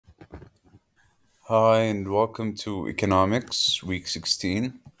Hi, and welcome to Economics, week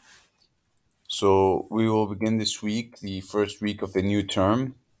 16. So, we will begin this week, the first week of the new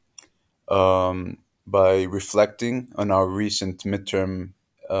term, by reflecting on our recent midterm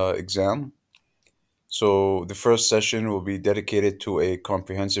exam. So, the first session will be dedicated to a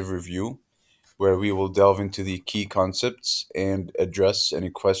comprehensive review where we will delve into the key concepts and address any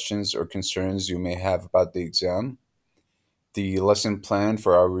questions or concerns you may have about the exam. The lesson plan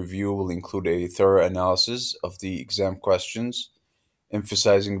for our review will include a thorough analysis of the exam questions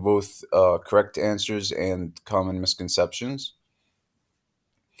emphasizing both correct answers and common misconceptions.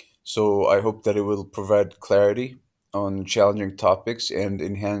 So I hope that it will provide clarity on challenging topics and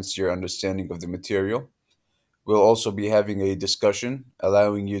enhance your understanding of the material. We'll also be having a discussion,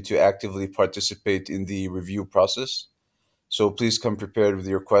 allowing you to actively participate in the review process. So please come prepared with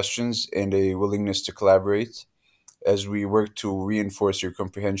your questions and a willingness to collaborate as we work to reinforce your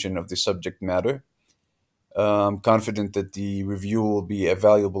comprehension of the subject matter. I'm confident that the review will be a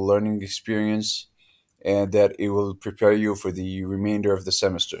valuable learning experience and that it will prepare you for the remainder of the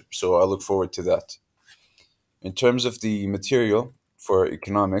semester. So I look forward to that. In terms of the material for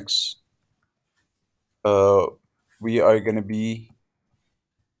economics, uh, we are going to be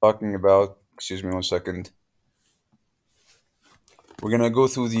talking about, excuse me one second, we're going to go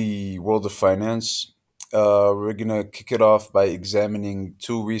through the world of finance. We're going to kick it off by examining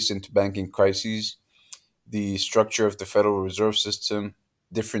two recent banking crises, the structure of the Federal Reserve System,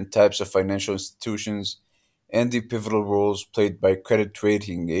 different types of financial institutions, and the pivotal roles played by credit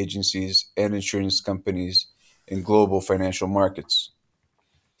rating agencies and insurance companies in global financial markets.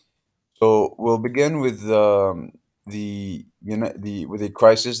 So we'll begin with the with a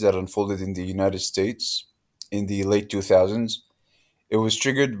crisis that unfolded in the United States in the late 2000s. It was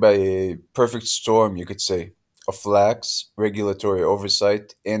triggered by a perfect storm, you could say, of lax regulatory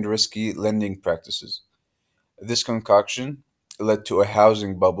oversight and risky lending practices. This concoction led to a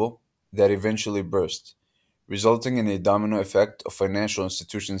housing bubble that eventually burst, resulting in a domino effect of financial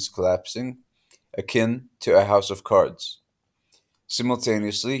institutions collapsing, akin to a house of cards.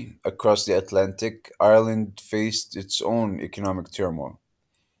 Simultaneously, across the Atlantic, Ireland faced its own economic turmoil.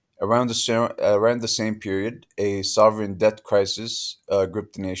 Around the same period, a sovereign debt crisis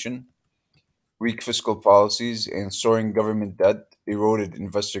gripped the nation. Weak fiscal policies and soaring government debt eroded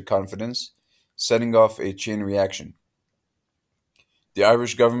investor confidence, setting off a chain reaction. The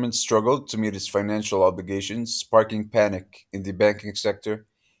Irish government struggled to meet its financial obligations, sparking panic in the banking sector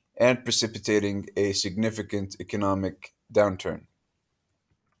and precipitating a significant economic downturn.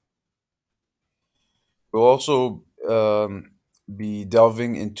 We'll also be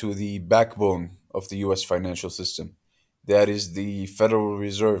delving into the backbone of the US financial system, that is, the Federal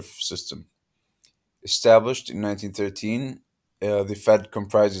Reserve System. Established in 1913, the Fed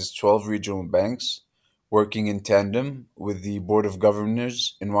comprises 12 regional banks working in tandem with the Board of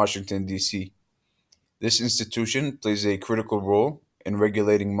Governors in Washington, D.C. This institution plays a critical role in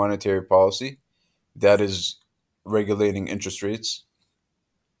regulating monetary policy, that is, regulating interest rates,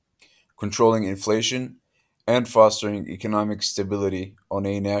 controlling inflation, and fostering economic stability on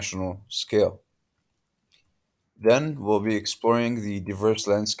a national scale. Then we'll be exploring the diverse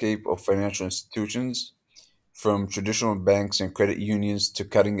landscape of financial institutions, from traditional banks and credit unions to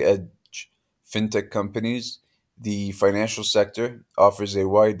cutting edge fintech companies. The financial sector offers a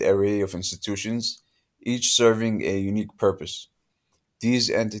wide array of institutions, each serving a unique purpose. These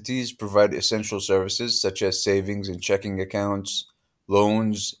entities provide essential services such as savings and checking accounts,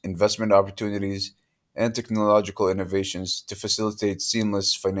 loans, investment opportunities, and technological innovations to facilitate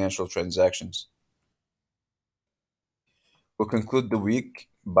seamless financial transactions. We'll conclude the week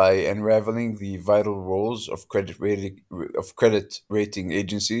by unraveling the vital roles of credit rating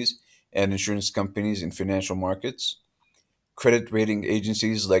agencies and insurance companies in financial markets. Credit rating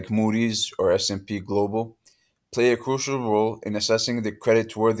agencies like Moody's or S&P Global play a crucial role in assessing the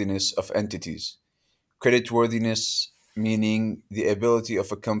creditworthiness of entities. Creditworthiness meaning the ability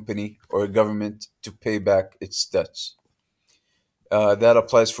of a company or a government to pay back its debts. That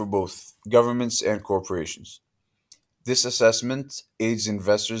applies for both governments and corporations. This assessment aids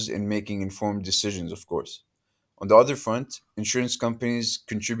investors in making informed decisions, of course. On the other front, insurance companies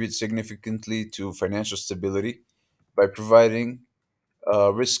contribute significantly to financial stability by providing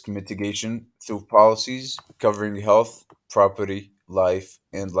risk mitigation through policies covering health, property, life,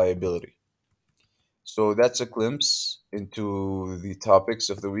 and liability. So that's a glimpse into the topics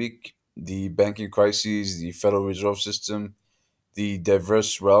of the week: the banking crises, the Federal Reserve System, the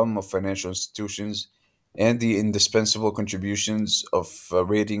diverse realm of financial institutions, and the indispensable contributions of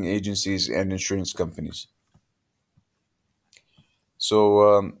rating agencies and insurance companies.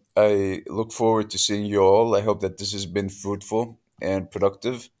 So I look forward to seeing you all. I hope that this has been fruitful and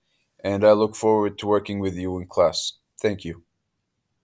productive, and I look forward to working with you in class. Thank you.